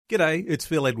G'day, it's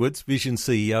Phil Edwards, Vision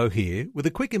CEO here, with a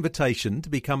quick invitation to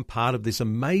become part of this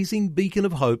amazing beacon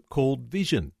of hope called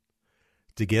Vision.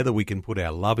 Together we can put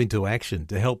our love into action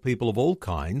to help people of all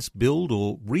kinds build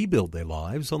or rebuild their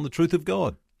lives on the truth of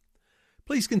God.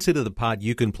 Please consider the part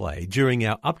you can play during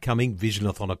our upcoming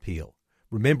Visionathon appeal,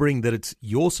 remembering that it's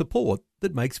your support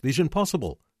that makes Vision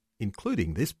possible,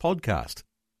 including this podcast.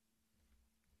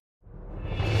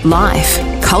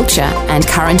 Life, culture and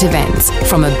current events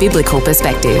from a biblical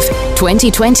perspective.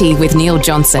 2020 with Neil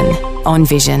Johnson on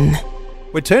Vision.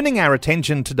 We're turning our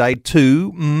attention today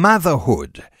to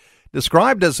motherhood,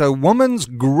 described as a woman's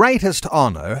greatest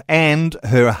honour and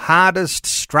her hardest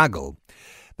struggle.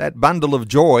 That bundle of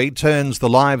joy turns the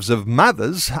lives of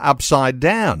mothers upside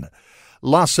down.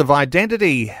 Loss of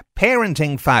identity,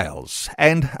 parenting fails,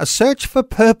 and a search for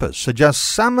purpose are just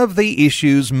some of the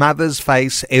issues mothers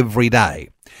face every day.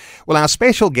 Well, our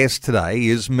special guest today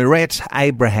is Mirette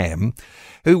Abraham,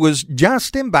 who was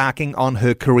just embarking on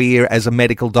her career as a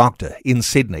medical doctor in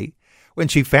Sydney when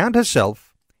she found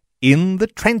herself in the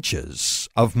trenches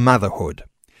of motherhood.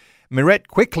 Mirette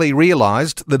quickly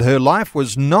realised that her life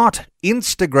was not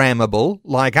Instagrammable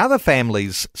like other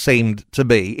families seemed to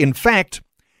be. In fact,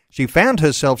 she found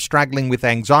herself struggling with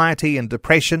anxiety and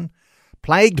depression,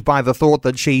 plagued by the thought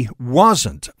that she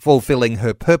wasn't fulfilling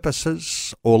her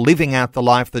purposes or living out the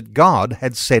life that God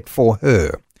had set for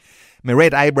her.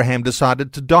 Mirette Abraham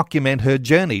decided to document her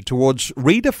journey towards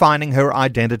redefining her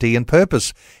identity and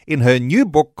purpose in her new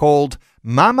book called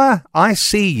Mama, I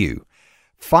See You,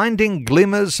 Finding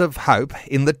Glimmers of Hope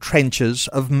in the Trenches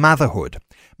of Motherhood.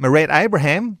 Mirette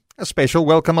Abraham, a special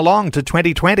welcome along to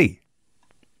 2020.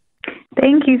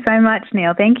 Thank you so much,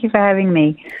 Neil. Thank you for having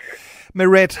me.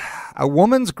 Mirette, a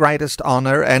woman's greatest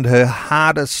honour and her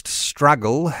hardest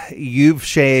struggle. You've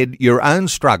shared your own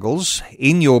struggles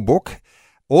in your book,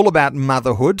 all about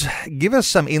motherhood. Give us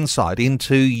some insight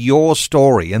into your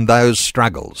story and those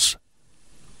struggles.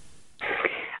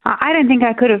 I don't think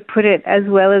I could have put it as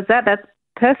well as that. That's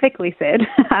perfectly said.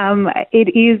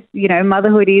 It is,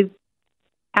 motherhood is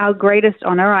our greatest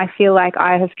honour. I feel like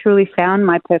I have truly found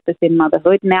my purpose in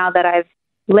motherhood now that I've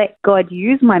let God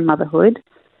use my motherhood.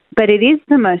 But it is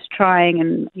the most trying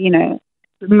and, the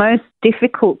most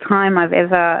difficult time I've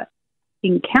ever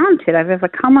encountered, I've ever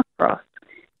come across.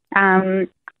 I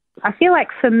feel like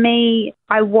for me,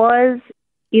 I was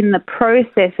in the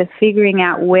process of figuring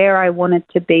out where I wanted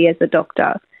to be as a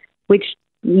doctor, which,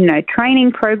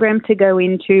 training program to go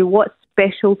into, what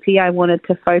specialty I wanted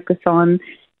to focus on.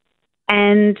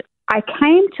 And I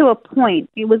came to a point,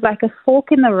 it was like a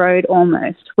fork in the road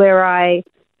almost, where I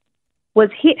was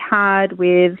hit hard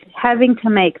with having to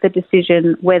make the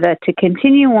decision whether to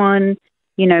continue on,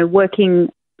 working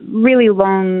really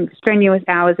long, strenuous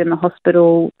hours in the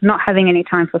hospital, not having any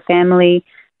time for family,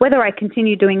 whether I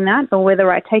continue doing that or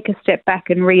whether I take a step back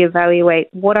and reevaluate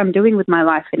what I'm doing with my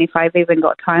life and if I've even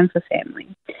got time for family.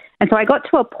 And so I got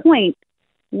to a point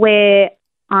where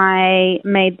I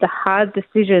made the hard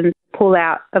decision to pull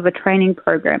out of a training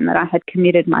program that I had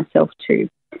committed myself to.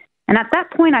 And at that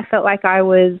point, I felt I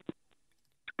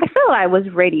was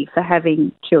ready for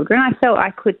having children. I felt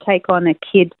I could take on a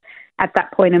kid at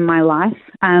that point in my life.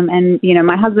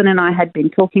 My husband and I had been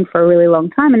talking for a really long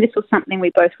time, and this was something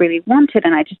we both really wanted,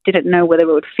 and I just didn't know whether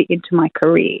it would fit into my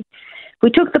career. We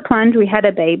took the plunge, we had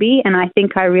a baby, and I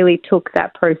think I really took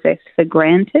that process for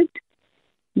granted.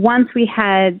 Once we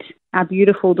had our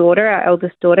beautiful daughter, our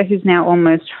eldest daughter, who's now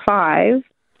almost 5,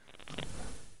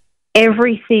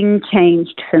 everything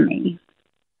changed for me.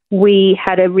 We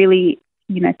had a really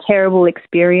terrible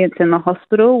experience in the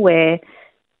hospital where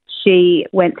she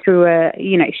went through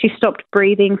she stopped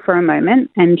breathing for a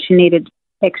moment and she needed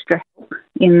extra help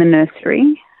in the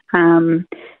nursery. And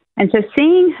so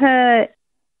seeing her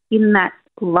in that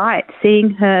light,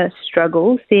 seeing her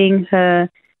struggle, seeing her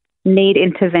need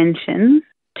intervention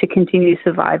to continue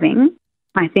surviving,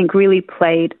 I think really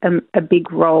played a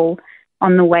big role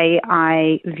on the way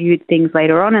I viewed things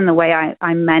later on and the way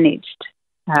I managed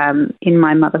in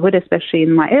my motherhood, especially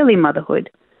in my early motherhood.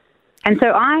 And so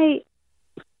I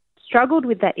struggled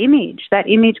with that image. That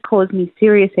image caused me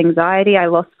serious anxiety. I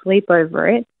lost sleep over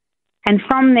it. And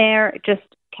from there, it just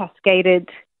cascaded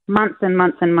months and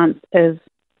months and months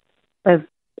of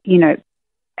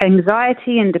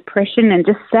anxiety and depression and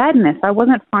just sadness. I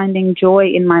wasn't finding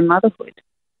joy in my motherhood.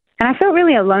 And I felt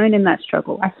really alone in that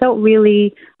struggle. I felt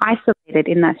really isolated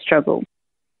in that struggle.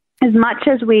 As much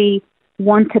as we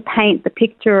want to paint the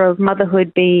picture of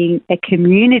motherhood being a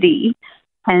community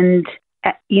and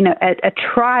a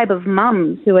tribe of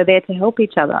mums who are there to help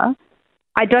each other,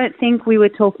 I don't think we were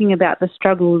talking about the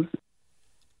struggles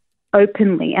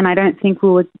openly, and I don't think we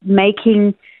were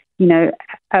making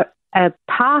a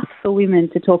path for women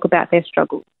to talk about their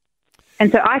struggles.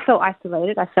 And so I felt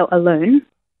isolated, I felt alone,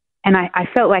 and I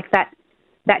felt like that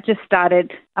just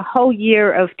started a whole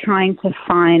year of trying to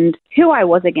find who I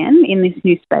was again in this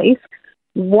new space,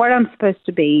 what I'm supposed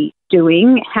to be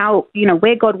doing, how,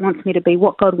 where God wants me to be,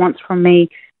 what God wants from me,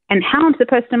 and how I'm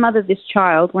supposed to mother this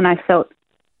child when I felt,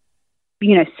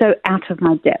 so out of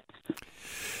my depth.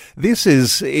 This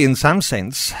is, in some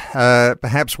sense,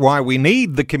 perhaps why we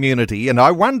need the community. And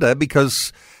I wonder,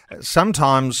 because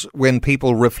sometimes when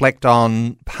people reflect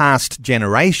on past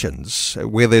generations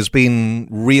where there's been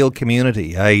real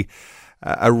community,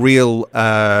 a real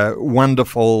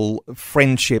wonderful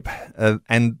friendship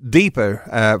and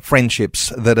deeper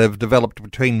friendships that have developed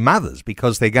between mothers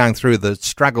because they're going through the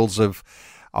struggles of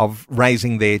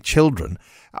raising their children.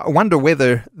 I wonder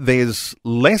whether there's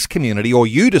less community, or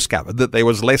you discovered that there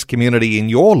was less community in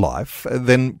your life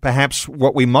than perhaps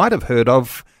what we might have heard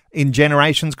of in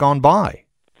generations gone by.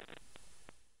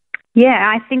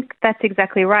 Yeah, I think that's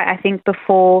exactly right. I think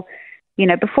before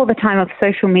the time of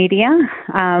social media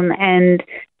and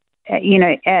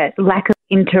lack of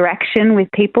interaction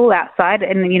with people outside,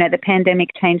 and the pandemic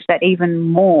changed that even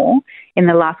more in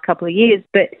the last couple of years.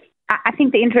 But I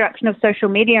think the introduction of social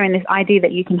media and this idea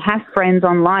that you can have friends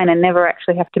online and never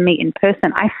actually have to meet in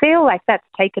person, I feel like that's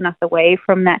taken us away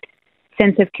from that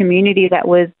sense of community that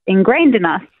was ingrained in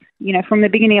us, from the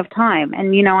beginning of time.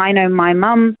 And, I know my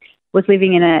mum was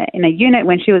living in a unit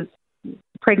when she was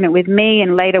pregnant with me,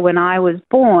 and later when I was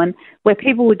born, where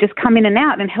people would just come in and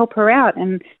out and help her out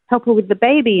and help her with the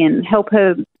baby and help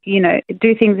her,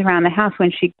 do things around the house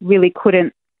when she really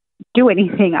couldn't do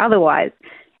anything otherwise.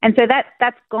 And so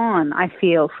that's gone, I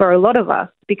feel, for a lot of us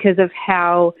because of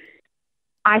how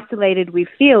isolated we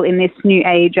feel in this new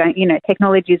age.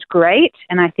 Technology is great,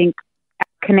 and I think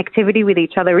connectivity with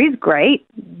each other is great,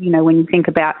 when you think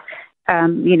about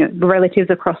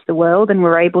relatives across the world, and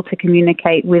we're able to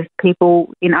communicate with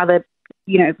people in other,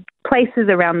 places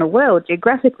around the world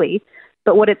geographically.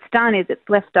 But what it's done is it's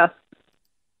left us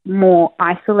more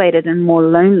isolated and more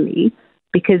lonely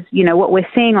because, what we're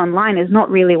seeing online is not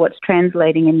really what's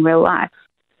translating in real life.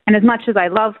 And as much as I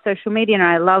love social media and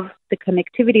I love the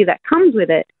connectivity that comes with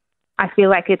it, I feel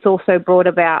like it's also brought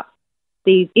about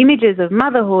these images of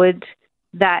motherhood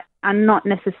that are not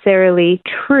necessarily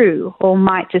true or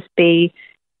might just be,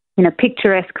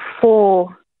 picturesque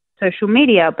for social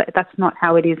media, but that's not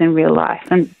how it is in real life.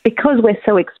 And because we're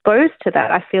so exposed to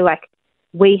that, I feel like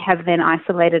we have then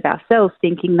isolated ourselves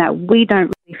thinking that we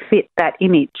don't really fit that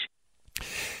image.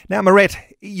 Now, Marette,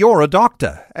 you're a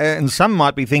doctor, and some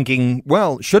might be thinking,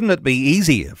 well, shouldn't it be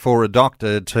easier for a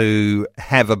doctor to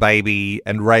have a baby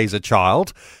and raise a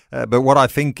child? But what I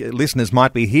think listeners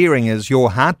might be hearing is your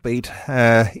heartbeat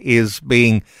is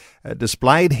being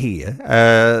displayed here.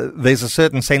 There's a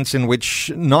certain sense in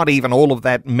which not even all of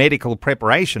that medical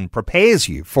preparation prepares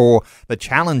you for the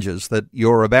challenges that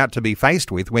you're about to be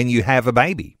faced with when you have a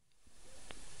baby.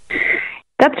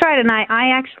 That's right, and I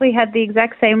actually had the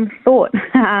exact same thought,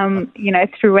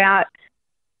 throughout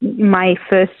my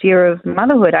first year of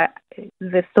motherhood.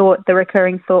 The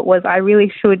recurring thought was I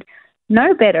really should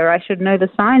know better. I should know the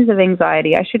signs of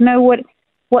anxiety. I should know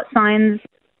what signs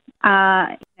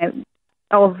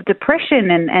of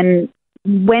depression and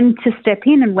when to step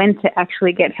in and when to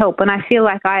actually get help. And I feel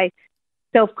like I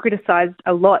self-criticized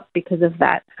a lot because of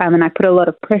that, and I put a lot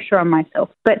of pressure on myself.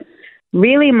 But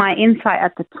really my insight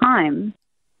at the time,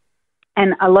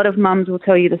 and a lot of mums will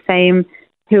tell you the same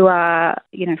who are,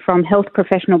 from health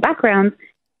professional backgrounds,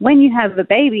 when you have a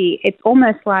baby, it's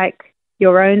almost like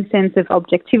your own sense of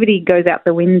objectivity goes out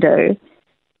the window.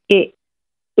 It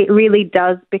really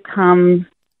does become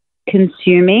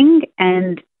consuming,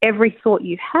 and every thought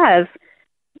you have,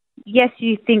 yes,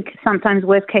 you think sometimes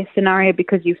worst case scenario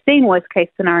because you've seen worst case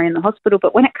scenario in the hospital,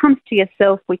 but when it comes to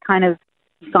yourself, we kind of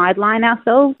sideline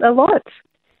ourselves a lot.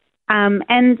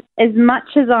 And as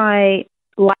much as I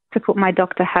like to put my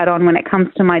doctor hat on when it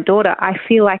comes to my daughter, I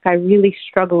feel like I really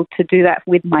struggled to do that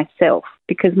with myself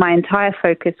because my entire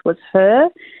focus was her,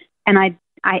 and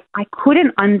I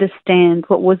couldn't understand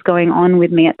what was going on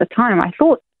with me at the time. I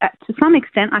thought, to some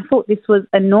extent, I thought this was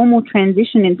a normal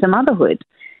transition into motherhood,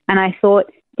 and I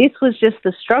thought this was just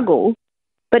a struggle,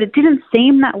 but it didn't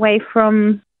seem that way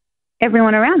from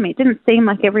everyone around me. It didn't seem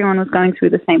like everyone was going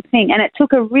through the same thing. And it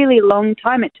took a really long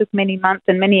time. It took many months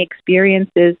and many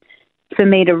experiences for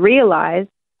me to realize,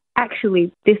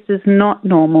 actually, this is not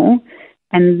normal,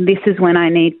 and this is when I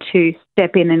need to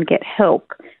step in and get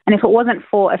help. And if it wasn't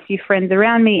for a few friends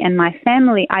around me and my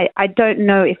family, I don't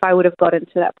know if I would have gotten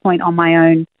to that point on my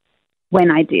own when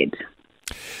I did.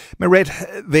 Marette,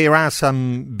 there are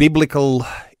some biblical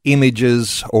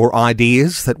images or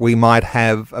ideas that we might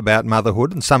have about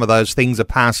motherhood, and some of those things are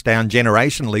passed down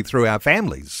generationally through our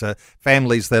families,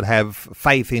 families that have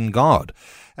faith in God.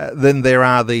 Then there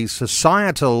are the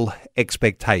societal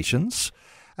expectations.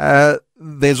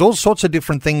 There's all sorts of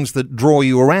different things that draw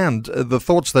you around. The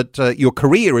thoughts that your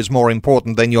career is more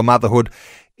important than your motherhood.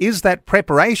 Is that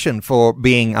preparation for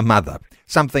being a mother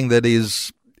something that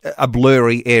is a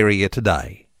blurry area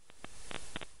today?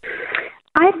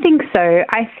 I think so.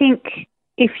 I think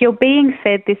if you're being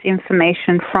fed this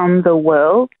information from the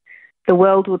world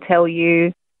will tell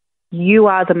you you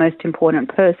are the most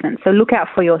important person. So look out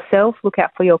for yourself, look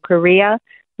out for your career,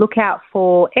 look out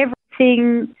for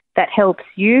everything that helps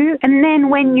you. And then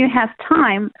when you have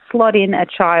time, slot in a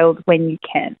child when you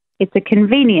can. It's a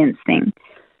convenience thing.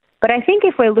 But I think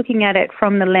if we're looking at it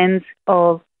from the lens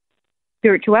of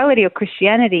spirituality or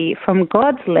Christianity, from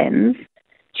God's lens,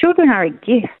 children are a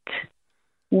gift.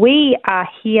 We are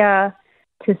here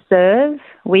to serve.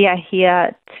 We are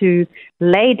here to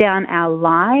lay down our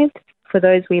lives for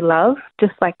those we love,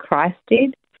 just like Christ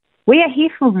did. We are here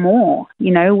for more.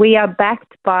 We are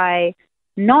backed by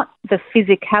not the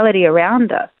physicality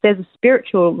around us. There's a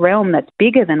spiritual realm that's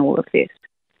bigger than all of this.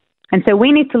 And so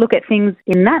we need to look at things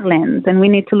in that lens, and we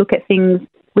need to look at things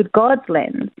with God's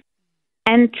lens.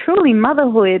 And truly,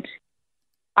 motherhood,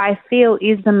 I feel,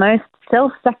 is the most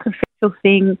self-sacrificial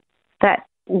thing that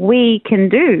we can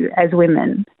do as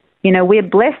women. We're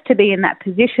blessed to be in that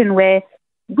position where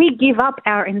we give up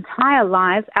our entire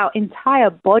lives, our entire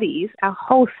bodies, our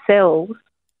whole selves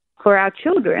for our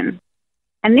children.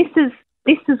 And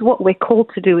this is what we're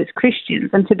called to do as Christians.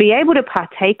 And to be able to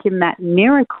partake in that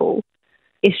miracle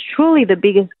is truly the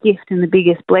biggest gift and the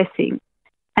biggest blessing.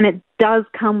 And it does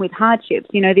come with hardships.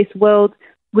 This world,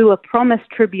 we were promised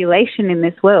tribulation in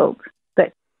this world,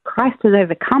 but Christ has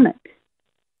overcome it.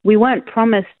 We weren't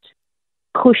promised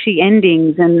cushy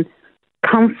endings and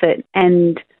comfort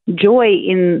and joy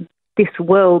in this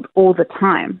world all the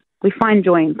time. We find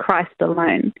joy in Christ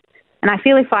alone. And I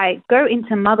feel if I go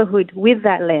into motherhood with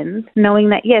that lens, knowing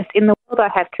that, yes, in the world I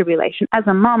have tribulation, as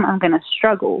a mum I'm going to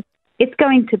struggle. It's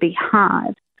going to be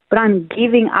hard, but I'm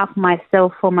giving up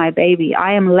myself for my baby.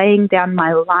 I am laying down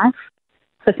my life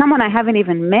for someone I haven't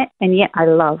even met and yet I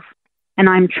love. And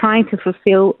I'm trying to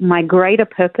fulfill my greater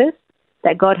purpose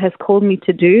that God has called me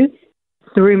to do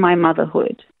through my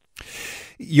motherhood.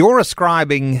 You're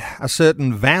ascribing a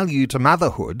certain value to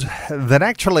motherhood that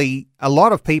actually a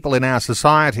lot of people in our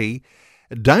society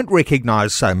don't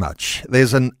recognise so much.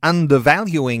 There's an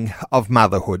undervaluing of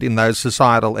motherhood in those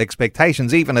societal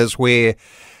expectations, even as we're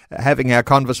having our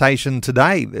conversation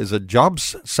today. There's a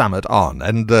jobs summit on,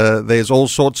 and there's all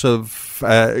sorts of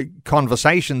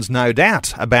conversations, no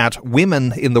doubt, about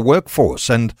women in the workforce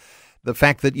and the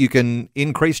fact that you can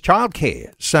increase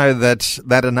childcare so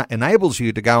that enables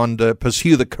you to go and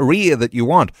pursue the career that you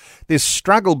want. This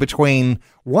struggle between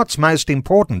what's most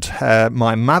important,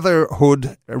 my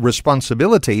motherhood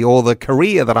responsibility or the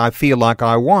career that I feel like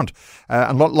I want.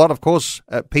 A lot of course,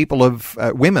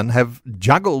 women have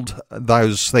juggled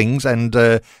those things and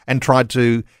tried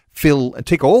to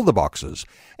tick all the boxes.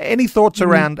 Any thoughts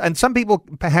around, and some people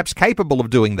perhaps capable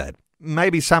of doing that,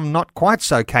 maybe some not quite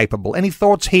so capable. Any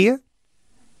thoughts here?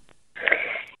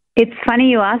 It's funny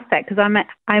you ask that, because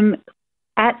I'm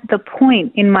at the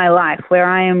point in my life where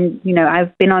I am,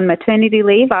 I've been on maternity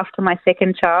leave after my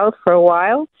second child for a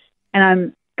while, and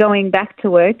I'm going back to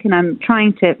work, and I'm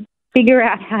trying to figure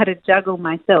out how to juggle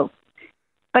myself.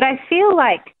 But I feel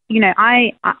like,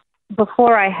 I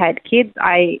before I had kids,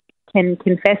 I can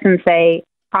confess and say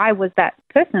I was that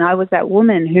person. I was that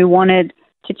woman who wanted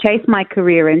to chase my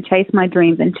career and chase my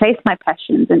dreams and chase my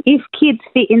passions. And if kids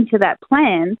fit into that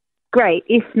plan, great.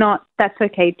 If not, that's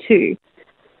okay too.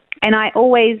 And I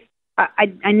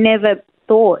never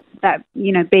thought that,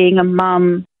 being a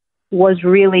mum was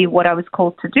really what I was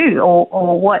called to do,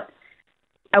 or what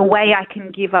a way I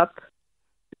can give up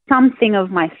something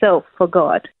of myself for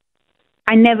God.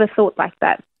 I never thought like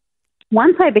that.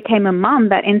 Once I became a mum,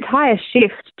 that entire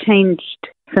shift changed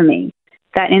for me.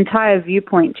 That entire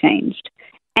viewpoint changed.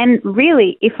 And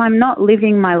really, if I'm not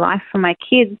living my life for my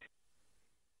kids,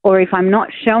 or if I'm not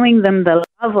showing them the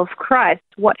love of Christ,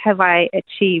 what have I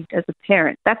achieved as a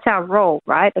parent? That's our role,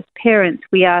 right? As parents,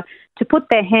 we are to put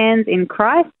their hands in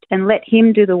Christ and let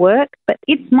Him do the work, but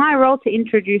it's my role to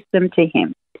introduce them to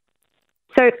Him.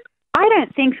 So I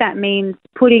don't think that means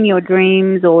putting your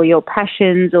dreams or your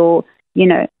passions or,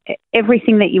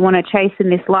 everything that you want to chase in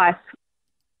this life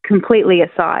completely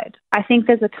aside. I think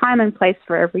there's a time and place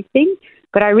for everything,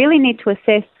 but I really need to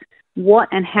assess what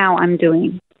and how I'm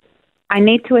doing. I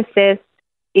need to assess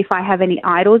if I have any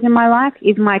idols in my life.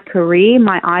 Is my career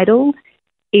my idol?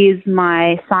 Is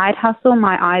my side hustle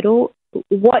my idol?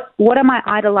 What am I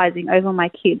idolizing over my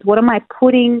kids? What am I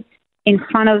putting in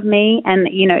front of me? And,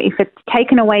 if it's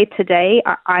taken away today,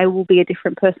 I will be a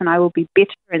different person. I will be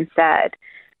bitter and sad.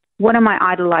 What am I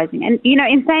idolizing? And,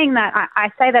 in saying that, I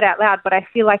say that out loud, but I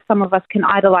feel like some of us can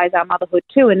idolize our motherhood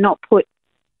too and not put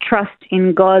trust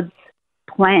in God's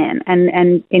plan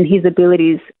and in his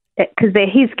abilities, because they're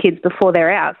his kids before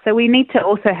they're ours. So we need to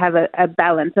also have a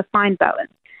balance, a fine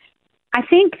balance. I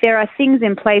think there are things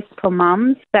in place for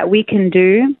mums that we can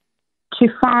do to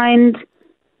find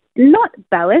not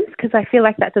balance, because I feel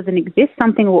like that doesn't exist.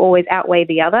 Something will always outweigh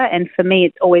the other. And for me,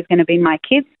 it's always going to be my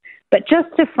kids. But just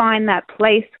to find that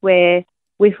place where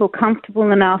we feel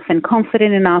comfortable enough and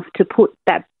confident enough to put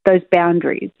those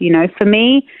boundaries. For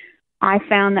me, I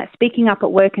found that speaking up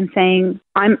at work and saying,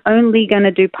 I'm only going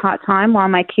to do part-time while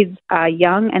my kids are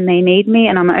young and they need me,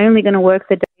 and I'm only going to work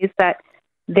the days that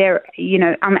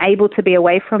I'm able to be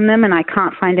away from them and I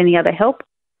can't find any other help.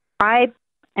 I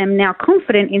am now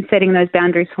confident in setting those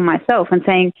boundaries for myself and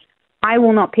saying, I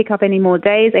will not pick up any more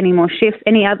days, any more shifts,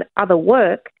 any other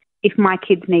work if my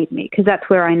kids need me, because that's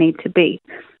where I need to be.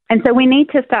 And so we need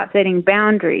to start setting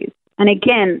boundaries. And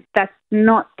again, that's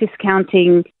not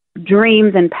discounting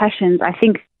dreams and passions. I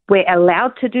think we're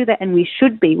allowed to do that, and we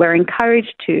should be. We're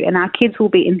encouraged to, and our kids will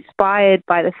be inspired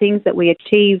by the things that we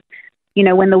achieve,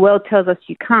 when the world tells us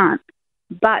you can't.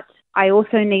 But I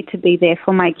also need to be there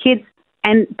for my kids,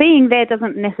 and being there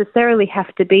doesn't necessarily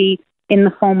have to be in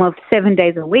the form of 7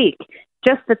 days a week.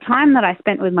 Just the time that I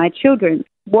spent with my children,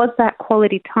 was that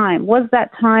quality time? Was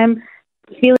that time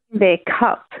filling their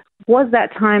cup? Was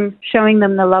that time showing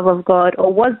them the love of God?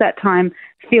 Or was that time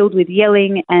filled with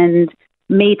yelling and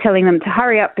me telling them to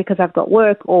hurry up because I've got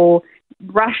work, or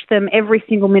rush them every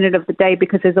single minute of the day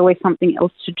because there's always something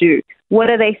else to do? What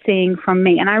are they seeing from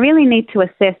me? And I really need to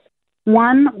assess,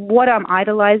 one, what I'm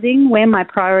idolizing, where my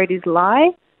priorities lie,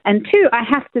 and two, I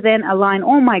have to then align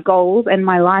all my goals and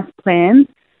my life plans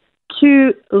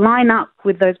to line up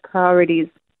with those priorities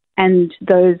and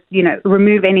those,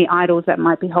 remove any idols that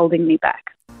might be holding me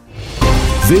back.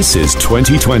 This is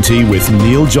 2020 with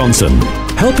Neil Johnson,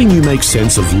 helping you make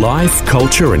sense of life,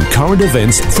 culture and current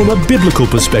events from a biblical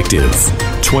perspective.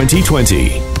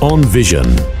 2020 on Vision.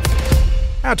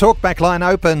 Our talkback line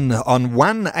open on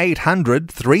 1-800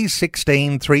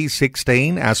 316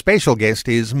 316. Our special guest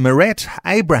is Mirette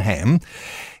Abraham.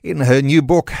 In her new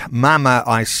book, Mama,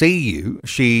 I See You,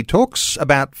 she talks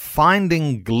about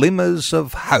finding glimmers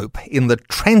of hope in the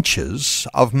trenches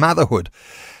of motherhood.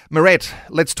 Mirette,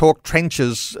 let's talk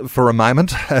trenches for a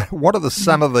moment. What are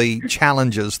some of the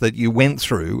challenges that you went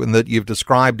through and that you've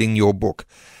described in your book?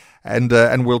 And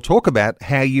we'll talk about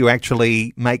how you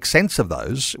actually make sense of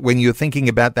those when you're thinking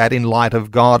about that in light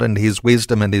of God and his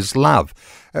wisdom and his love.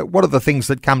 What are the things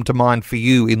that come to mind for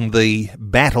you in the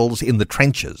battles in the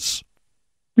trenches?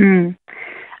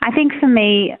 I think for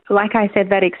me, like I said,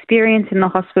 that experience in the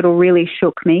hospital really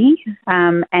shook me.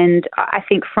 And I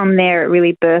think from there it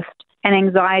really birthed an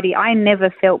anxiety I never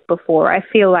felt before. I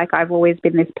feel like I've always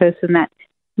been this person that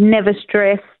never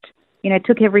stressed,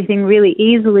 took everything really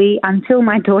easily until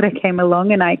my daughter came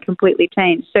along and I completely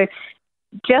changed. So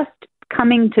just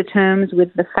coming to terms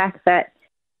with the fact that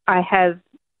I have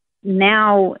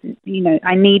now,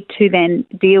 I need to then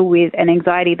deal with an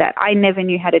anxiety that I never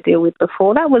knew how to deal with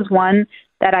before. That was one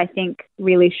that I think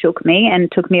really shook me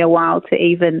and took me a while to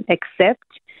even accept.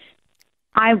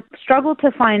 I struggled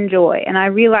to find joy, and I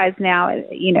realize now,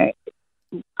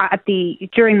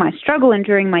 during my struggle and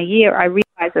during my year, I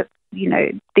realized that,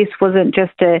 this wasn't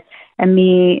just a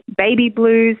mere baby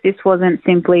blues. This wasn't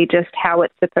simply just how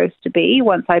it's supposed to be.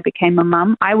 Once I became a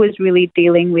mum, I was really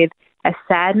dealing with a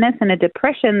sadness and a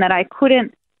depression that I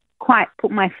couldn't quite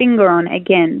put my finger on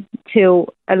again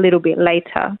till a little bit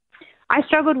later. I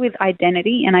struggled with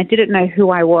identity, and I didn't know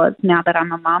who I was now that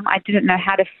I'm a mum. I didn't know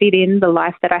how to fit in the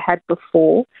life that I had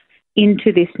before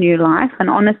into this new life. And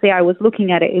honestly, I was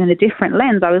looking at it in a different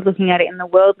lens. I was looking at it in the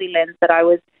worldly lens that I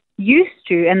was used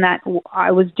to and that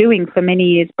I was doing for many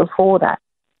years before that.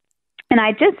 And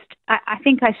I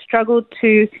think I struggled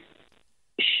to,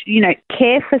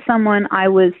 care for someone I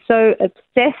was so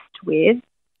obsessed with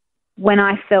when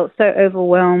I felt so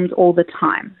overwhelmed all the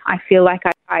time. I feel like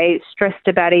I stressed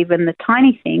about even the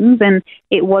tiny things, and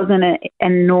it wasn't a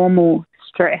normal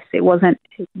stress. It wasn't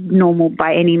normal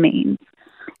by any means.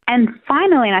 And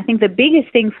finally, and I think the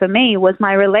biggest thing for me was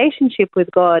my relationship with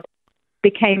God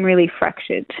became really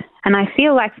fractured. And I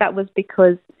feel like that was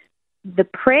because the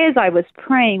prayers I was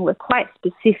praying were quite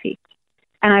specific,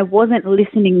 and I wasn't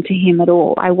listening to him at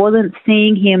all. I wasn't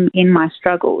seeing him in my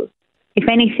struggles. if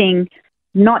anything,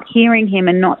 not hearing him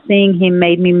and not seeing him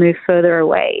made me move further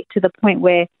away, to the point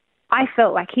where I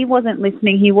felt like he wasn't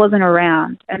listening, he wasn't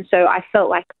around. And so I felt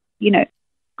like,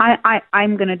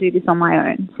 I'm going to do this on my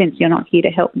own since you're not here to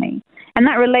help me. And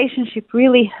that relationship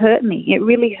really hurt me. It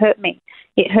really hurt me.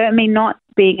 It hurt me not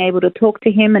being able to talk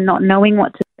to him and not knowing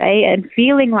what to say and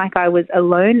feeling like I was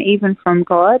alone even from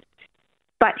God.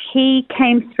 But he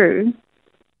came through.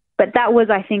 But that was,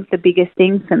 I think, the biggest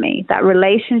thing for me. That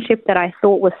relationship that I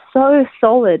thought was so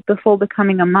solid before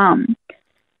becoming a mum,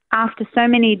 after so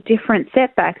many different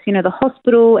setbacks, the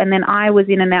hospital, and then I was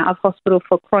in and out of hospital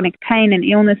for chronic pain and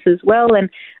illness as well. And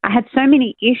I had so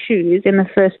many issues in the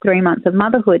first 3 months of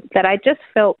motherhood that I just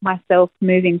felt myself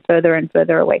moving further and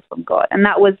further away from God. And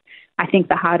that was, I think,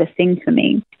 the hardest thing for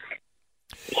me.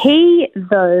 He,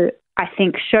 though, I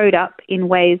think, showed up in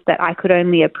ways that I could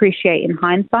only appreciate in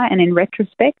hindsight and in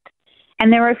retrospect.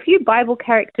 And there are a few Bible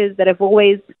characters that have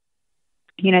always,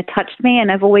 touched me and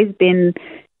have always been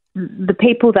the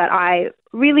people that I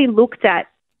really looked at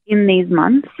in these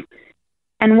months.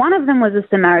 And one of them was a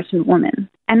Samaritan woman.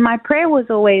 And my prayer was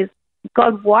always,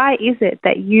 God, why is it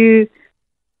that you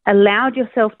allowed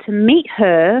yourself to meet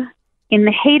her in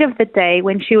the heat of the day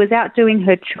when she was out doing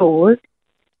her chores,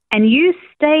 and you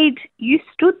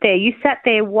stood there, you sat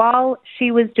there while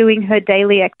she was doing her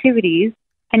daily activities,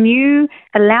 and you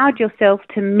allowed yourself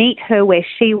to meet her where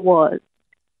she was?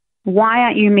 Why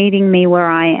aren't you meeting me where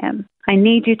I am? I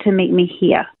need you to meet me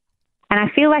here. And I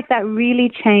feel like that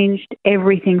really changed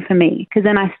everything for me, because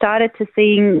then I started to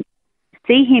see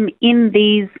him in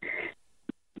these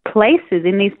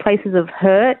places of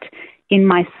hurt, in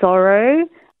my sorrow,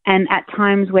 and at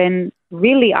times when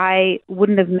really I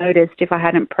wouldn't have noticed if I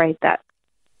hadn't prayed that.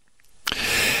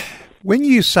 When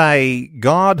you say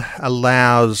God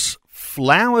allows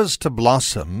flowers to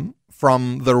blossom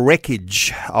from the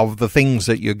wreckage of the things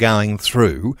that you're going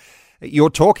through, you're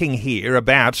talking here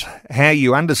about how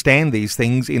you understand these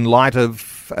things in light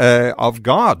of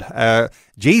God,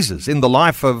 Jesus, in the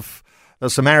life of the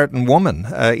Samaritan woman,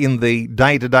 in the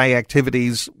day-to-day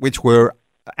activities which were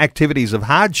activities of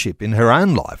hardship in her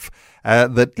own life,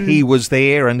 that he was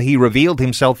there and he revealed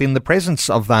himself in the presence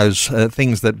of those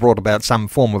things that brought about some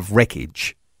form of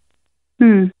wreckage.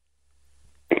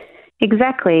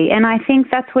 Exactly. And I think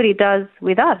that's what he does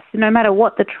with us. No matter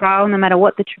what the trial, no matter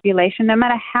what the tribulation, no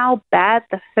matter how bad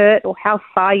the hurt or how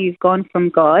far you've gone from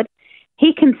God,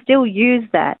 he can still use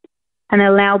that and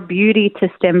allow beauty to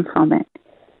stem from it.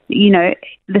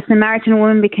 The Samaritan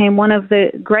woman became one of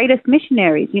the greatest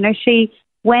missionaries. She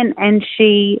went and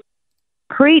she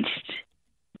preached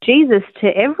Jesus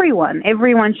to everyone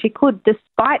she could,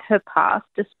 despite her past,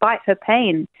 despite her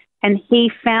pain. And he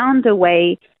found a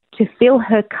way to fill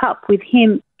her cup with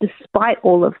him despite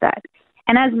all of that.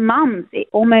 And as mums, it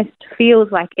almost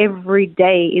feels like every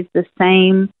day is the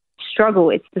same struggle.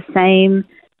 It's the same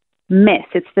mess.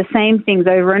 It's the same things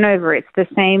over and over. It's the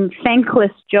same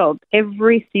thankless job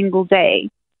every single day.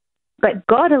 But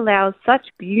God allows such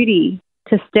beauty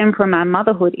to stem from our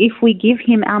motherhood if we give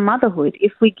him our motherhood,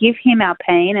 if we give him our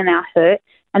pain and our hurt,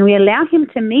 and we allow him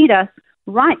to meet us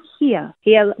right here.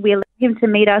 We allow him to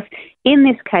meet us in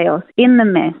this chaos, in the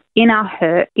mess, in our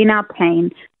hurt, in our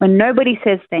pain, when nobody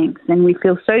says thanks and we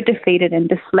feel so defeated and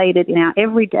deflated in our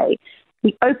everyday.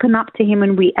 We open up to him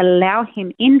and we allow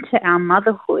him into our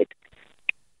motherhood.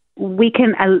 We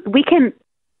can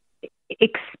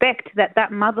expect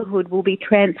that motherhood will be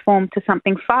transformed to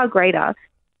something far greater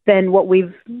than what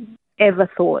we've ever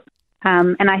thought.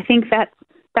 And I think that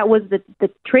was the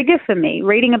trigger for me,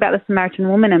 reading about the Samaritan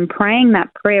woman and praying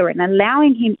that prayer and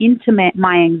allowing him into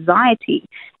my anxiety,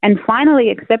 and finally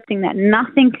accepting that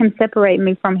nothing can separate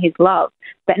me from his love,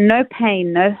 that no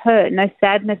pain, no hurt, no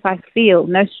sadness I feel,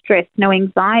 no stress, no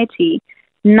anxiety,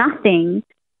 nothing,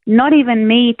 not even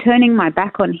me turning my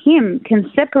back on him,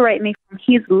 can separate me from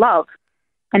his love.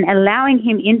 And allowing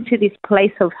him into this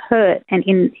place of hurt and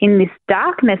in this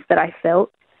darkness that I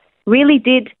felt really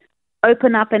did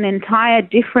open up an entire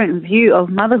different view of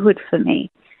motherhood for me.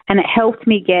 And it helped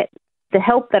me get the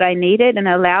help that I needed and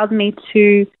allowed me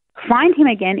to find him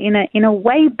again in a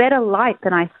way better light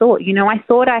than I thought. I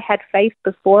thought I had faith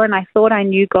before and I thought I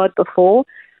knew God before.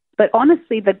 But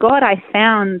honestly, the God I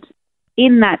found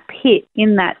in that pit,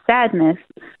 in that sadness,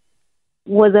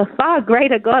 was a far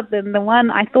greater God than the one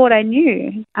I thought I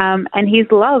knew. And his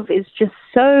love is just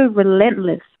so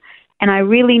relentless. And I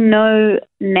really know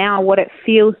now what it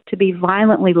feels to be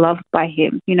violently loved by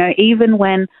him. Even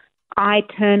when I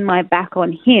turn my back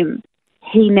on him,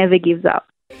 he never gives up.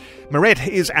 Mirette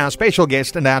is our special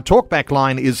guest and our talkback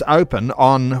line is open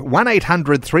on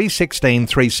 1800 316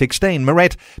 316.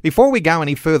 Mirette, before we go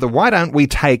any further, why don't we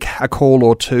take a call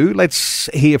or two? Let's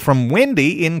hear from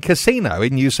Wendy in Casino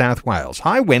in New South Wales.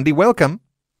 Hi Wendy, welcome.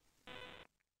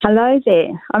 Hello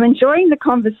there. I'm enjoying the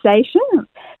conversation.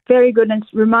 Very good, and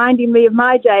it's reminding me of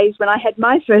my days when I had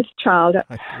my first child.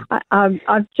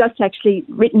 I've just actually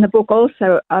written a book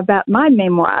also about my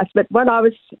memoirs, but what I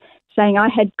was saying, I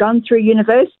had gone through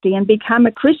university and become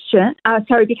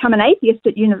become an atheist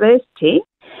at university,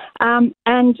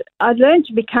 and I learned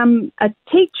to become a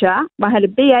teacher. I had a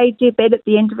BA DBed at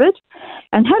the end of it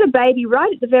and had a baby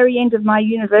right at the very end of my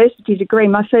university degree,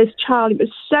 my first child. It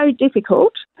was so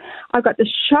difficult. I got the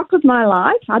shock of my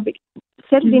life. I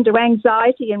settled into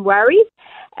anxiety and worry,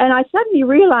 and I suddenly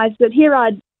realised that here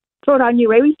I thought I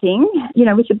knew everything. You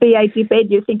know, with the BA DBed,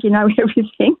 you think you know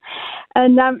everything.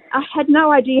 And I had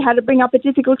no idea how to bring up a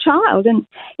difficult child, and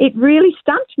it really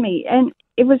stumped me. And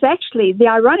it was actually, the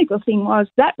ironical thing was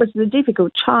that was the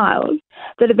difficult child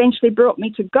that eventually brought me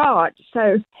to God.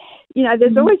 So, you know,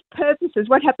 there's always purposes.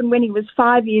 What happened when he was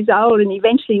 5 years old and he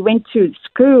eventually went to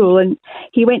school and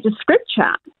he went to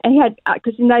Scripture, and he had,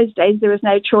 because in those days there was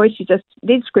no choice, you just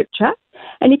did Scripture.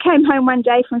 And he came home one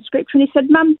day from Scripture and he said,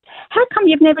 Mum, how come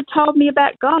you've never told me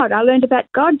about God? I learned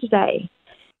about God today.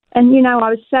 And, you know,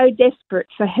 I was so desperate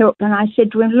for help. And I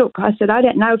said to him, look, I said, I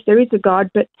don't know if there is a God,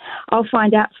 but I'll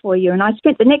find out for you. And I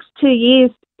spent the next 2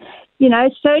 years, you know,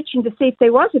 searching to see if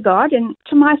there was a God. And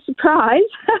to my surprise,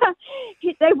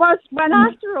 there was one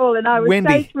after all. And I was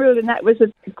Wendy, so thrilled. And that was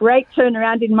a great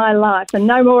turnaround in my life. And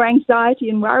no more anxiety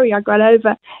and worry. I got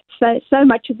over so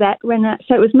much of that.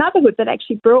 So it was motherhood that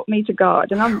actually brought me to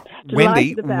God. And I'm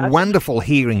Wendy, delighted about it. wonderful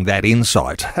hearing that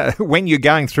insight. When you're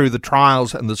going through the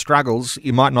trials and the struggles,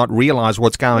 you might not realise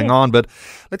what's going on. But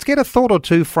let's get a thought or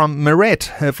two from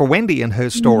Mirette for Wendy and her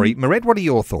story. Mirette, what are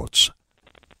your thoughts?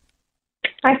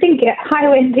 I think, hi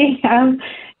Wendy,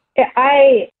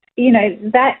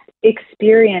 that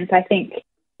experience I think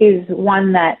is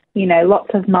one that, you know,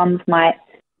 lots of mums might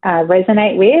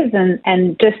resonate with,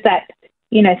 and just that,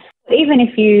 you know, even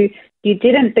if you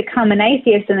didn't become an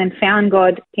atheist and then found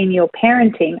God in your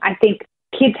parenting, I think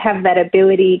kids have that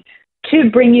ability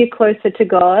to bring you closer to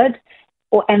God,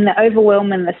 and the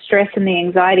overwhelm and the stress and the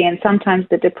anxiety and sometimes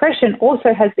the depression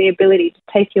also has the ability to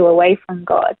take you away from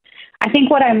God. I think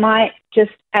what I might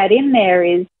just add in there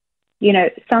is, you know,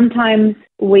 sometimes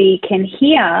we can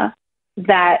hear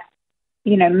that,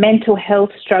 you know, mental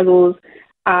health struggles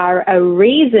are a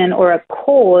reason or a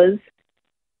cause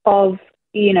of,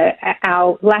 you know,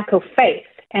 our lack of faith.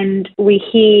 And we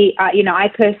hear, you know, I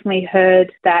personally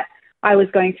heard that I was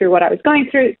going through what I was going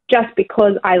through just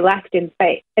because I lacked in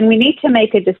faith. And we need to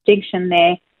make a distinction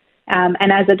there.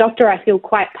 And as a doctor, I feel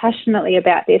quite passionately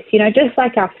about this. You know, just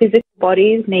like our physical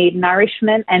bodies need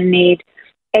nourishment and need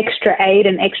extra aid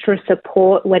and extra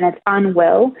support when it's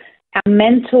unwell, our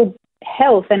mental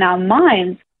health and our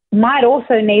minds might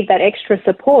also need that extra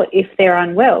support if they're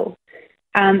unwell.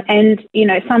 And, you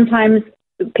know, sometimes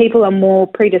people are more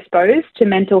predisposed to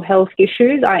mental health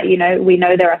issues. You know, we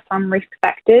know there are some risk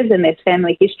factors and there's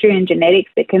family history and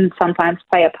genetics that can sometimes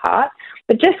play a part.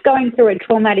 But just going through a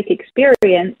traumatic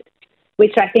experience,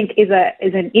 which I think is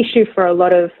an issue for a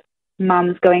lot of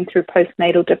mums going through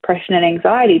postnatal depression and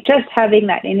anxiety, just having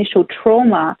that initial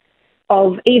trauma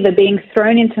of either being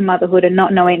thrown into motherhood and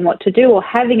not knowing what to do, or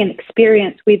having an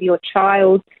experience with your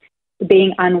child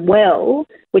being unwell,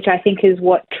 which I think is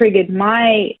what triggered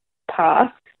my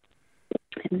path,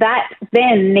 that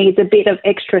then needs a bit of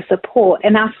extra support.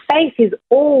 And our faith is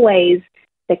always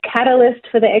the catalyst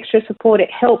for the extra support. It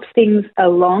helps things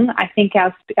along. I think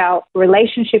our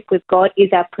relationship with God is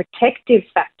our protective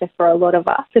factor for a lot of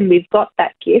us, and we've got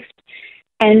that gift.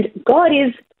 And God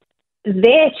is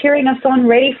there cheering us on,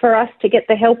 ready for us to get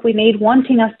the help we need,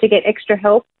 wanting us to get extra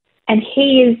help, and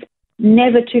He is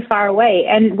never too far away.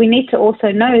 And we need to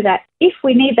also know that if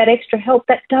we need that extra help,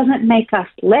 that doesn't make us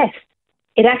less.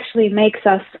 It actually makes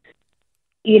us,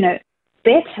 you know,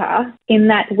 better in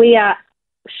that we are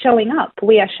showing up.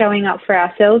 We are showing up for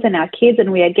ourselves and our kids,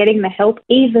 and we are getting the help,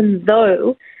 even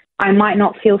though I might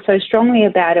not feel so strongly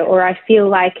about it, or I feel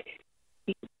like,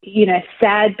 you know,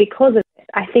 sad because of it.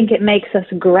 I think it makes us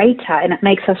greater and it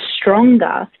makes us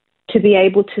stronger to be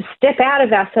able to step out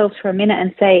of ourselves for a minute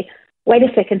and say, wait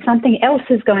a second, something else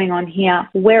is going on here.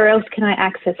 Where else can I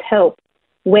access help?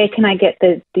 Where can I get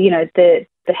the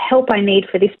help I need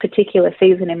for this particular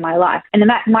season in my life? And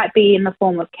that might be in the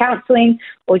form of counselling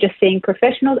or just seeing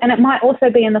professionals, and it might also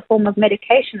be in the form of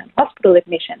medication and hospital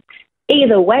admission.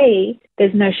 Either way,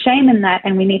 there's no shame in that,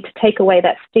 and we need to take away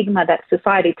that stigma that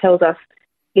society tells us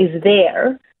is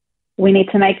there. we need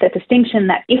to make that distinction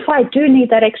that if I do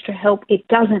need that extra help, it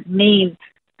doesn't mean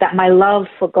that my love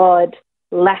for God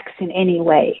lacks in any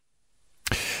way.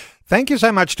 Thank you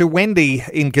so much to Wendy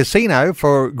in Casino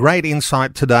for great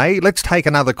insight today. Let's take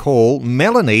another call.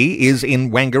 Melanie is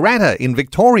in Wangaratta in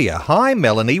Victoria. Hi,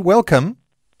 Melanie. Welcome.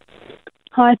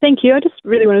 Hi, thank you. I just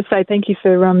really want to say thank you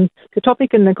for the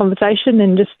topic and the conversation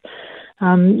and just,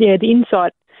 the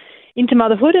insight into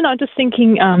motherhood. And I'm just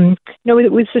thinking,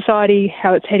 with society,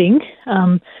 how it's heading,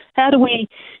 how do we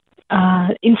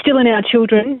instill in our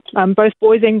children, both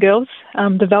boys and girls,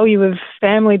 the value of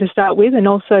family to start with, and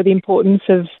also the importance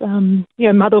of,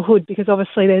 motherhood, because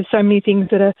obviously there's so many things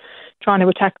that are trying to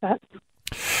attack that.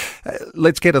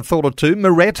 Let's get a thought or two.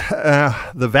 Mirette,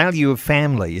 the value of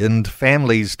family and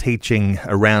families teaching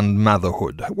around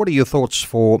motherhood. What are your thoughts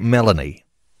for Melanie?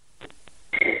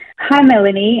 Hi,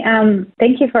 Melanie.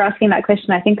 Thank you for asking that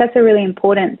question. I think that's a really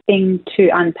important thing to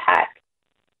unpack.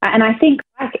 And I think,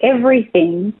 like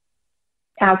everything,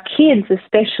 our kids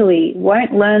especially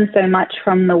won't learn so much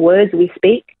from the words we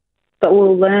speak, but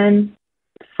will learn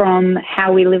from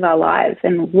how we live our lives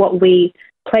and what we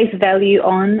place value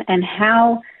on and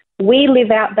how we live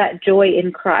out that joy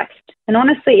in Christ. And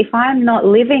honestly, if I'm not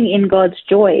living in God's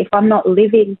joy, if I'm not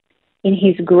living in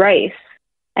His grace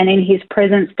and in His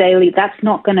presence daily, that's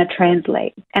not going to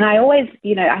translate. And I always,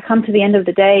 I come to the end of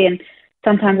the day and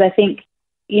sometimes I think,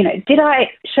 did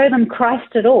I show them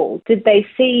Christ at all? Did they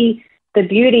see the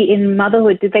beauty in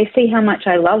motherhood? Did they see how much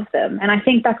I love them? And I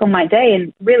think back on my day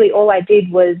and really all I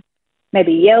did was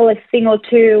maybe yell a thing or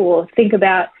two or think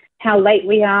about how late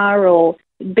we are or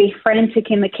be frantic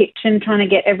in the kitchen trying to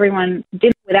get everyone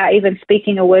dinner without even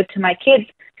speaking a word to my kids.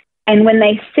 And when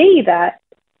they see that,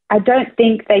 I don't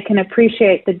think they can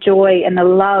appreciate the joy and the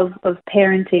love of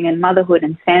parenting and motherhood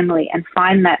and family and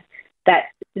find that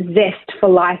zest for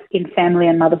life in family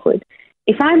and motherhood.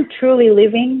 If I'm truly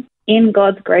living in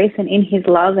God's grace and in His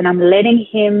love and I'm letting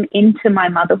Him into my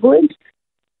motherhood,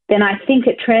 then I think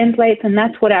it translates and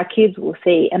that's what our kids will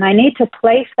see. And I need to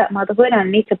place that motherhood, I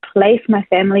need to place my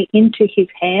family into His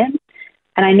hands,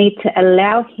 and I need to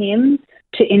allow Him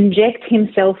to inject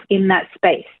Himself in that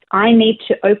space. I need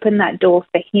to open that door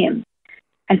for Him.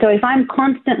 And so if I'm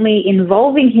constantly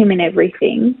involving Him in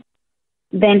everything,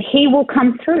 then He will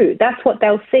come through. That's what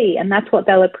they'll see and that's what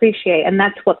they'll appreciate and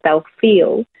that's what they'll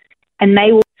feel. And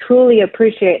they will truly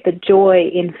appreciate the joy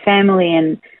in family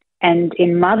and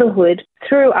in motherhood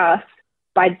through us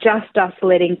by just us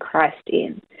letting Christ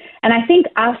in. And I think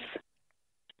us,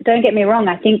 don't get me wrong,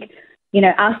 I think,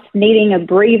 us needing a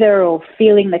breather or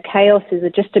feeling the chaos is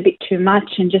just a bit too much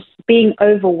and just being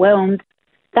overwhelmed,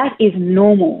 that is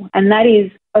normal and that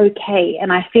is okay.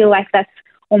 And I feel like that's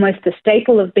almost the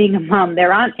staple of being a mum.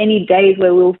 There aren't any days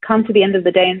where we'll come to the end of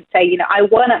the day and say, I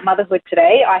won at motherhood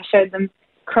today. I showed them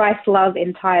Christ's love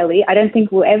entirely. I don't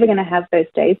think we're ever going to have those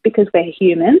days because we're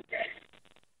human.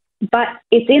 But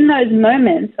it's in those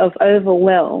moments of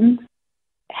overwhelm,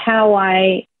 how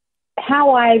I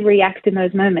react in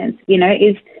those moments,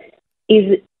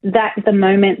 is that the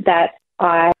moment that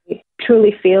I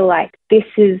truly feel like this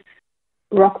is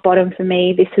rock bottom for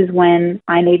me, this is when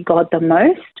I need God the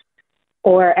most,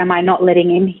 or am I not letting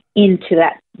Him into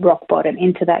that rock bottom,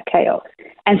 into that chaos?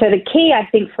 And so the key, I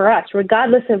think, for us,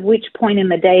 regardless of which point in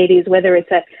the day it is, whether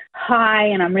it's a high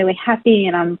and I'm really happy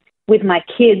and I'm with my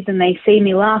kids and they see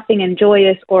me laughing and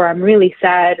joyous, or I'm really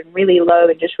sad and really low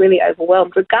and just really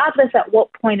overwhelmed, regardless at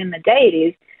what point in the day it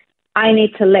is, I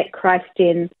need to let Christ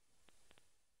in,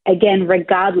 again,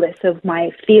 regardless of my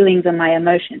feelings and my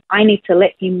emotions. I need to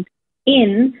let Him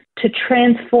in to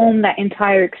transform that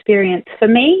entire experience for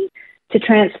me, to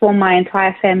transform my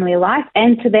entire family life,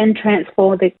 and to then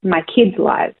transform my kids'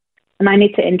 lives. And I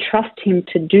need to entrust Him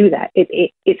to do that.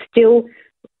 It still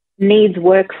needs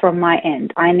work from my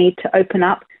end. I need to open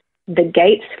up the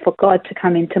gates for God to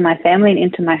come into my family and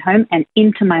into my home and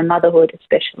into my motherhood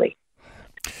especially.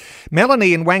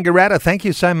 Melanie in Wangaratta, thank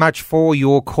you so much for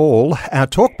your call. Our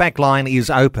talkback line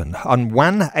is open on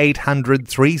 1-800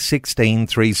 316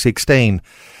 316.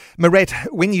 Mirette,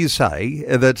 when you say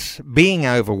that being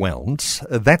overwhelmed,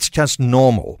 that's just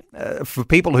normal for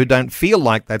people who don't feel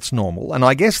like that's normal, and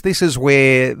I guess this is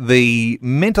where the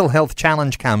mental health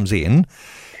challenge comes in,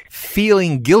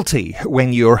 feeling guilty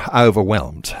when you're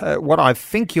overwhelmed. What I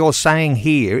think you're saying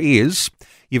here is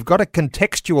you've got to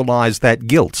contextualise that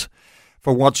guilt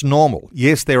for what's normal.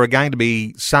 Yes, there are going to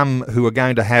be some who are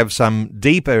going to have some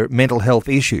deeper mental health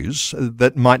issues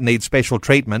that might need special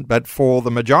treatment, but for the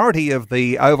majority of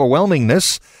the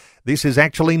overwhelmingness, this is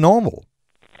actually normal.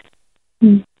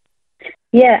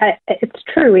 Yeah, it's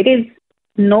true. It is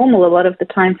normal a lot of the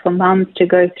time for mums to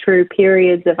go through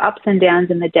periods of ups and downs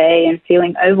in the day and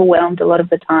feeling overwhelmed a lot of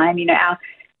the time. You know, our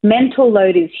mental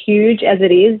load is huge as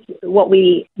it is, what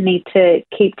we need to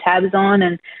keep tabs on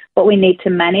and what we need to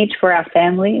manage for our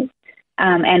families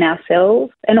and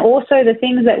ourselves, and also the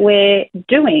things that we're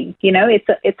doing. You know,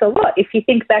 it's a lot. If you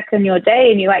think back on your day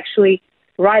and you actually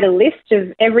write a list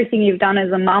of everything you've done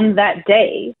as a mum that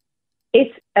day,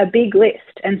 it's a big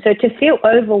list. And so to feel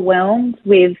overwhelmed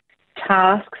with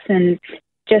tasks and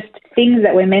just things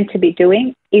that we're meant to be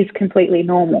doing is completely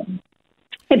normal.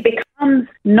 It becomes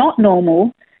not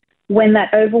normal when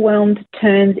that overwhelmed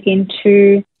turns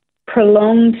into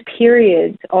prolonged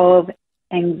periods of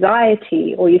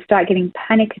anxiety, or you start getting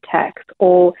panic attacks,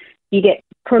 or you get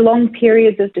prolonged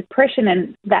periods of depression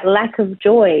and that lack of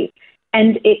joy.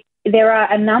 And there are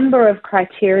a number of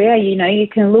criteria. You know, you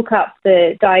can look up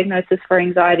the diagnosis for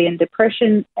anxiety and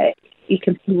depression. You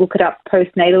can look it up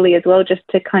postnatally as well, just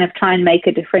to kind of try and make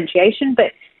a differentiation.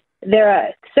 But there are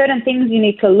certain things you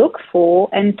need to look for,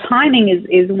 and timing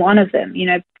is one of them. You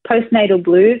know, postnatal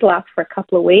blues last for a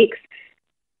couple of weeks.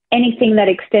 Anything that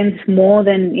extends more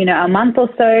than, you know, a month or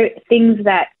so, things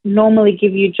that normally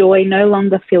give you joy no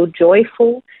longer feel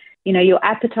joyful. You know, your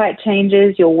appetite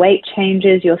changes, your weight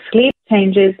changes, your sleep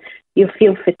changes, you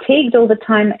feel fatigued all the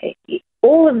time.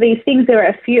 All of these things, there are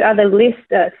a few other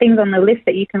things on the list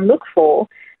that you can look for.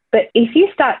 But if you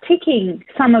start ticking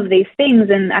some of these things,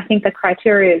 and I think the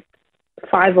criteria is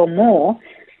 5 or more,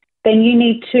 then you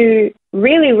need to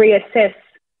really reassess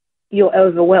your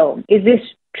overwhelm. Is this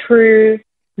true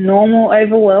normal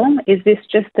overwhelm? Is this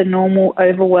just the normal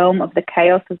overwhelm of the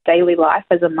chaos of daily life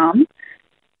as a mum?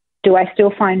 Do I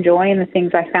still find joy in the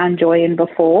things I found joy in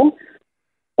before?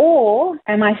 Or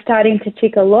am I starting to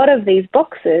tick a lot of these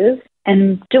boxes,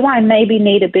 and do I maybe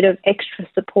need a bit of extra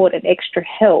support and extra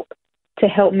help to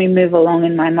help me move along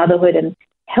in my motherhood and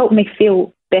help me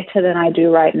feel better than I do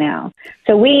right now?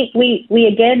 So we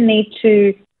again need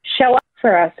to show up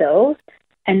for ourselves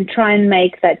and try and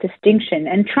make that distinction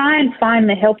and try and find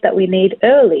the help that we need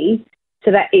early so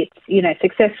that it's, you know,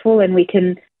 successful and we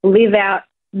can live out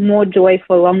more joy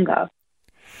for longer.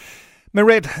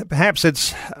 Mirette, perhaps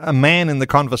it's a man in the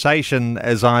conversation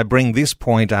as I bring this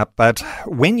point up, but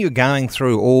when you're going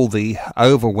through all the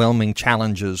overwhelming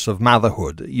challenges of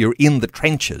motherhood, you're in the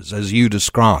trenches, as you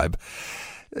describe,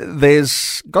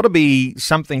 there's got to be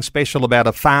something special about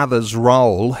a father's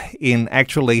role in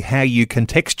actually how you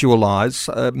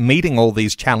contextualise meeting all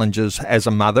these challenges as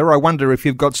a mother. I wonder if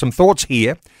you've got some thoughts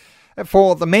here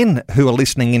for the men who are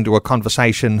listening into a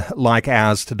conversation like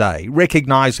ours today,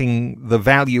 recognising the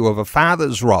value of a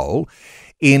father's role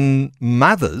in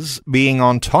mothers being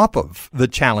on top of the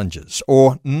challenges,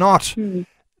 or not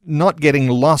getting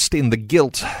lost in the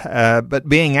guilt, but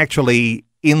being actually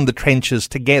in the trenches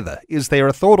together. Is there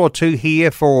a thought or two here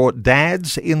for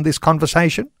dads in this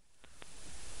conversation?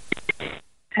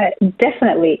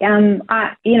 Definitely.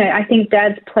 I think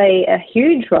dads play a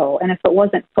huge role, and if it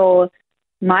wasn't for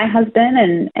my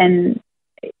husband and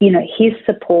you know, his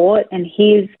support and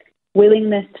his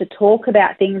willingness to talk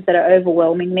about things that are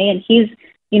overwhelming me, and his,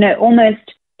 you know,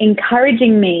 almost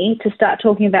encouraging me to start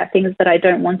talking about things that I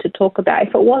don't want to talk about.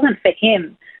 If it wasn't for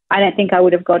him, I don't think I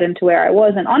would have gotten to where I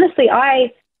was. And honestly,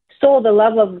 I saw the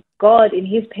love of God in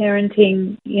his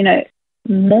parenting, you know,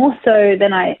 more so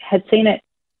than I had seen it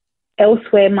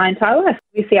elsewhere my entire life.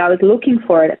 Obviously, I was looking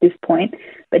for it at this point,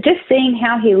 but just seeing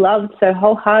how he loved so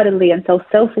wholeheartedly and so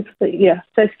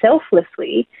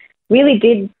selflessly really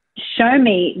did show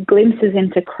me glimpses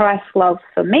into Christ's love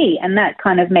for me, and that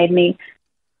kind of made me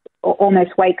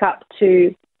almost wake up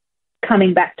to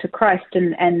coming back to Christ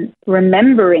and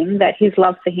remembering that his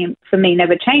love for me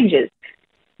never changes.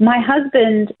 My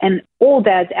husband and all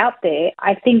dads out there,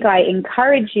 I think I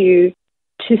encourage you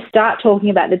to start talking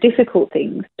about the difficult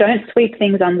things. Don't sweep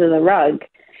things under the rug.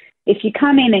 If you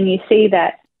come in and you see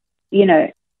that, you know,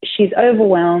 she's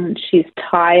overwhelmed, she's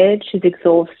tired, she's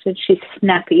exhausted, she's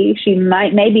snappy, she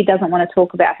maybe doesn't want to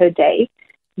talk about her day,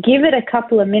 give it a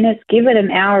couple of minutes, give it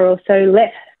an hour or so,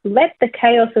 let the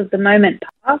chaos of the moment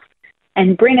pass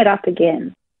and bring it up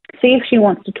again. See if she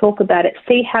wants to talk about it.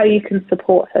 See how you can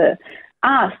support her.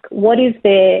 Ask, what is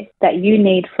there that you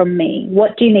need from me?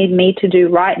 What do you need me to do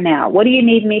right now? What do you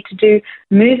need me to do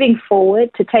moving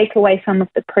forward to take away some of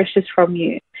the pressures from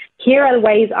you? Here are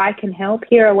ways I can help.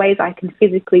 Here are ways I can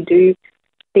physically do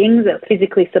things that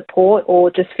physically support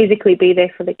or just physically be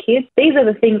there for the kids. These are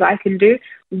the things I can do.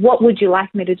 What would you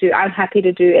like me to do? I'm happy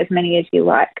to do as many as you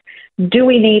like. Do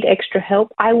we need extra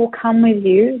help? I will come with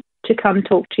you to come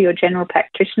talk to your general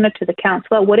practitioner, to the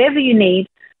counsellor. Whatever you need,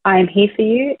 I am here for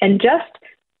you. And just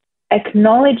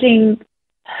acknowledging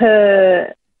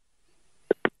her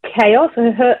chaos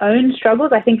or her own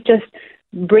struggles. I think just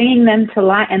bringing them to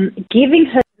light and giving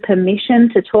her permission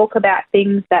to talk about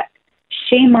things that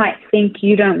she might think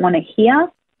you don't want to hear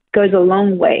goes a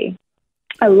long way.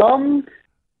 A long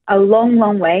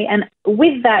way. And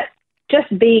with that,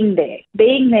 just being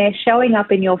there, showing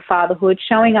up in your fatherhood,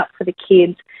 showing up for the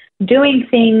kids, doing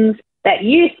things that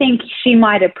you think she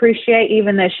might appreciate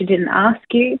even though she didn't ask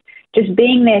you, just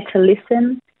being there to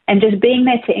listen and just being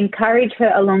there to encourage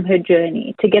her along her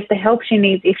journey, to get the help she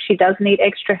needs if she does need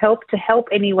extra help, to help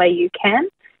any way you can,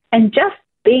 and just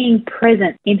being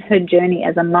present in her journey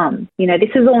as a mum. You know, this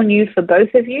is all new for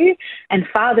both of you, and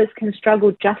fathers can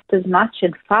struggle just as much,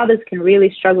 and fathers can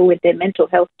really struggle with their mental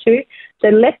health too. So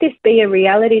let this be a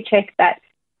reality check that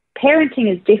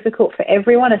parenting is difficult for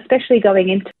everyone, especially going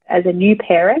into as a new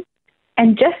parent,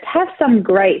 and just have some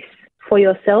grace for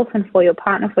yourself and for your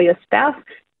partner, for your spouse.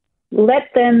 Let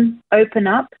them open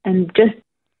up and just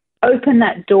open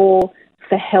that door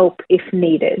for help if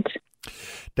needed.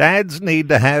 Dads need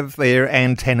to have their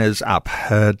antennas up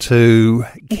to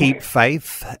keep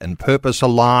faith and purpose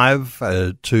alive,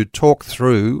 to talk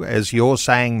through, as you're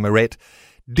saying, Mirette,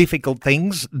 difficult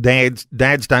things. Dads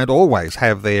don't always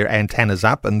have their antennas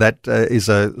up, and that is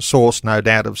a source, no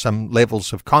doubt, of some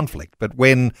levels of conflict. But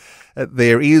when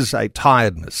there is a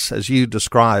tiredness, as you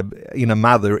describe in a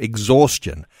mother,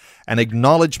 exhaustion, an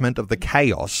acknowledgement of the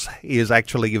chaos is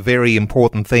actually a very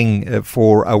important thing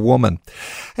for a woman.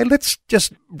 And let's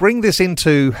just bring this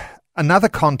into another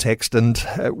context, and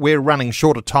we're running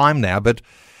short of time now, but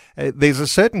there's a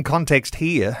certain context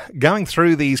here, going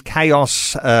through these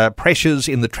chaos pressures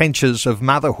in the trenches of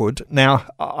motherhood. Now,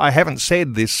 I haven't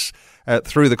said this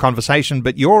through the conversation,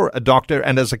 but you're a doctor,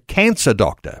 and as a cancer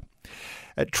doctor,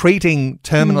 treating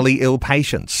terminally ill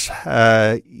patients,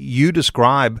 you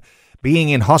describe being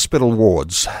in hospital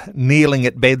wards, kneeling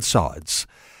at bedsides,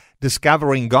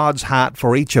 discovering God's heart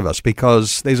for each of us,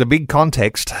 because there's a big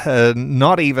context,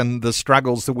 not even the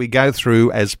struggles that we go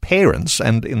through as parents,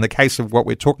 and in the case of what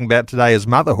we're talking about today as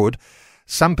motherhood,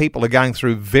 some people are going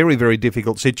through very, very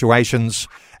difficult situations,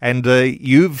 and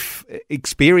you've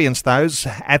experienced those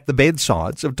at the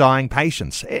bedsides of dying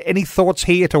patients. Any thoughts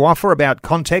here to offer about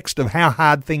context of how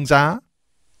hard things are?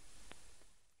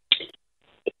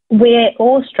 We're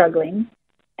all struggling,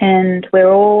 and we're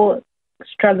all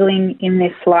struggling in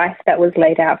this life that was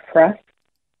laid out for us.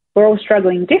 We're all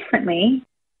struggling differently.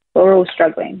 We're all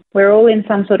struggling. We're all in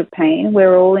some sort of pain.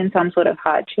 We're all in some sort of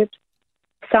hardship.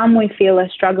 Some we feel are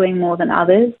struggling more than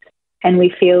others, and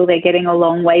we feel they're getting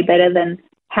along way better than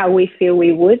how we feel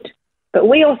we would. But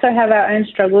we also have our own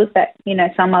struggles that, you know,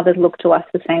 some others look to us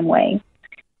the same way.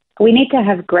 We need to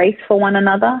have grace for one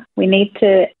another. We need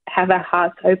to have our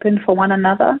hearts open for one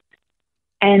another.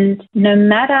 And no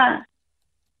matter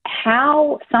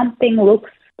how something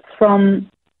looks from,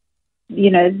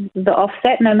 you know, the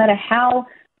offset, no matter how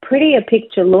pretty a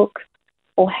picture looks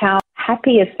or how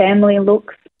happy a family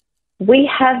looks, we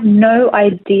have no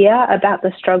idea about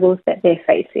the struggles that they're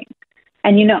facing.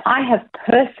 And, you know, I have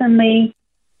personally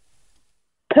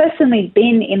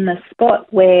been in the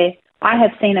spot where I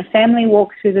have seen a family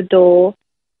walk through the door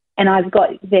and I've got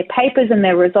their papers and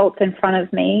their results in front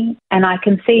of me, and I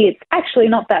can see it's actually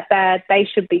not that bad. They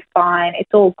should be fine.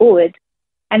 It's all good.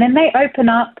 And then they open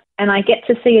up and I get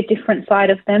to see a different side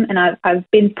of them, and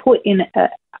I've been put in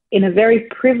a very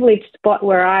privileged spot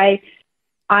where I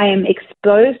am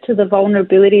exposed to the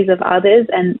vulnerabilities of others,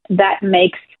 and that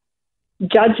makes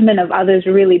judgment of others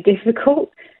really difficult.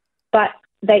 But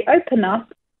they open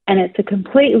up and it's a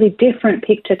completely different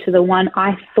picture to the one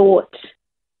I thought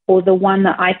or the one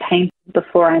that I painted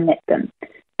before I met them.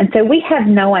 And so we have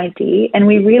no idea, and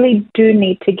we really do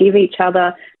need to give each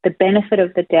other the benefit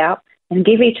of the doubt and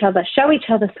show each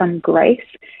other some grace,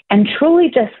 and truly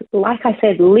just, like I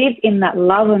said, live in that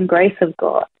love and grace of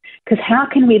God. Because how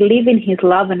can we live in his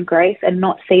love and grace and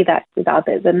not see that with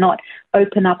others and not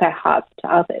open up our hearts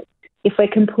to others? If we're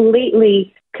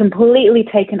completely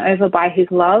taken over by his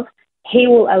love, he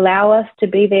will allow us to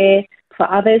be there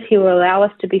for others. He will allow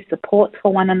us to be support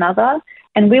for one another.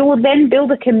 And we will then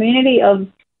build a community of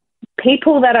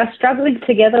people that are struggling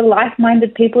together,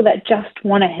 like-minded people that just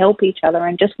want to help each other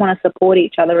and just want to support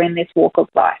each other in this walk of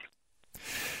life.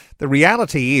 The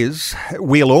reality is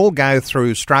we'll all go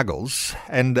through struggles,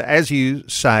 and as you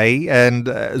say, and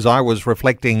as I was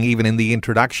reflecting even in the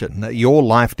introduction, your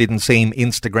life didn't seem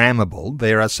Instagrammable.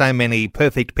 There are so many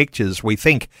perfect pictures we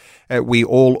think we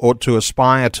all ought to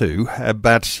aspire to,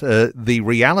 but the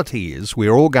reality is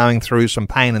we're all going through some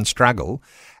pain and struggle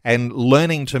and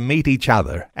learning to meet each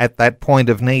other at that point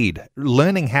of need,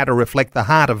 learning how to reflect the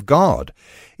heart of God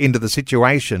into the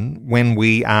situation when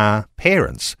we are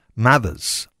parents,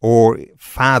 mothers or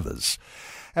fathers.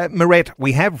 Mirette,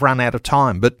 we have run out of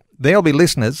time, but there'll be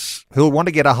listeners who'll want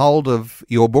to get a hold of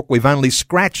your book. We've only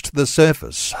scratched the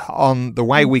surface on the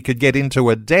way we could get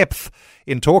into a depth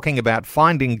in talking about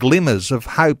finding glimmers of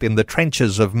hope in the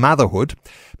trenches of motherhood.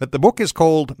 But the book is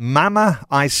called Mama,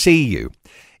 I See You.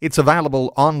 It's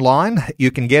available online.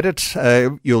 You can get it.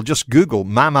 You'll just Google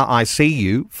Mama, I See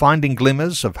You, Finding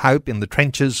Glimmers of Hope in the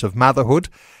Trenches of Motherhood.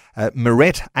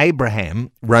 Mirette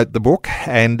Abraham wrote the book,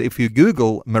 and if you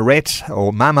Google Mirette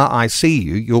or Mama I See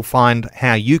You, you'll find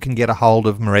how you can get a hold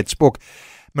of Mirette's book.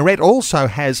 Mirette also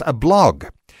has a blog.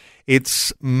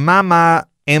 It's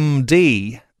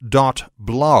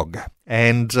mamamd.blog,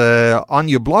 and on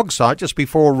your blog site, just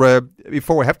before we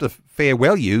have to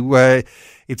farewell you,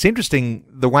 it's interesting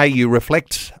the way you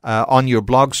reflect on your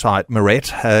blog site,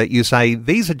 Mirette. You say,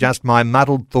 "These are just my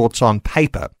muddled thoughts on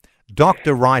paper.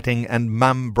 Doctor writing and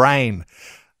mum brain."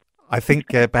 I think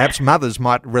perhaps mothers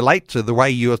might relate to the way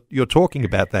you're talking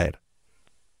about that.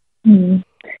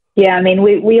 Yeah, I mean,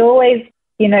 we always,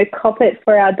 cop it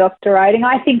for our doctor writing.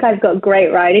 I think I've got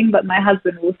great writing, but my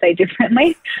husband will say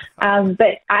differently.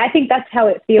 But I think that's how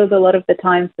it feels a lot of the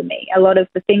time for me. A lot of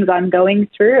the things I'm going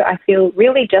through, I feel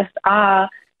really just are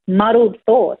muddled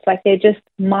thoughts. Like they're just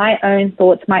my own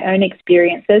thoughts, my own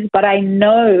experiences, but I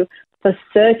know for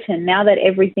certain, now that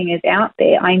everything is out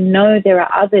there, I know there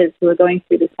are others who are going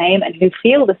through the same and who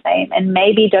feel the same and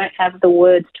maybe don't have the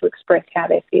words to express how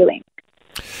they're feeling.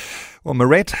 Well,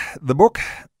 Mirette, the book,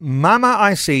 Mama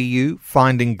I See You,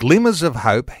 Finding Glimmers of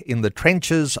Hope in the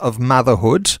Trenches of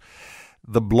Motherhood.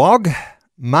 The blog,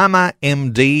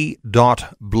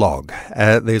 mamamd.blog.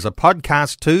 There's a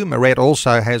podcast too. Mirette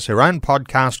also has her own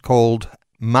podcast called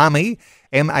Mummy,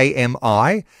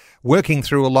 M-A-M-I, working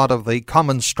through a lot of the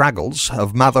common struggles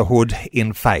of motherhood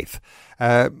in faith.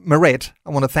 Mirette,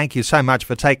 I want to thank you so much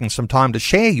for taking some time to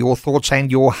share your thoughts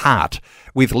and your heart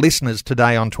with listeners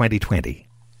today on 2020.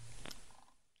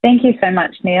 Thank you so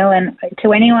much, Neil. And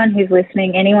to anyone who's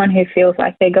listening, anyone who feels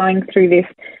like they're going through this,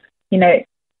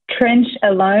 trench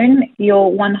alone, you're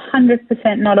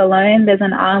 100% not alone. There's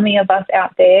an army of us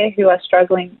out there who are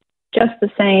struggling just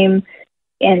the same,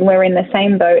 and we're in the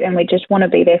same boat, and we just want to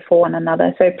be there for one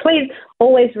another. So please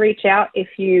always reach out if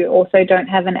you also don't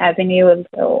have an avenue of,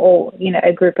 or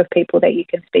a group of people that you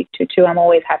can speak to. I'm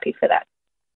always happy for that.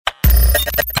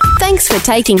 Thanks for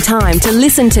taking time to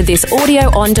listen to this audio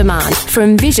on demand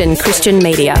from Vision Christian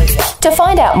Media. To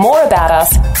find out more about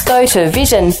us, go to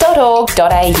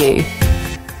vision.org.au.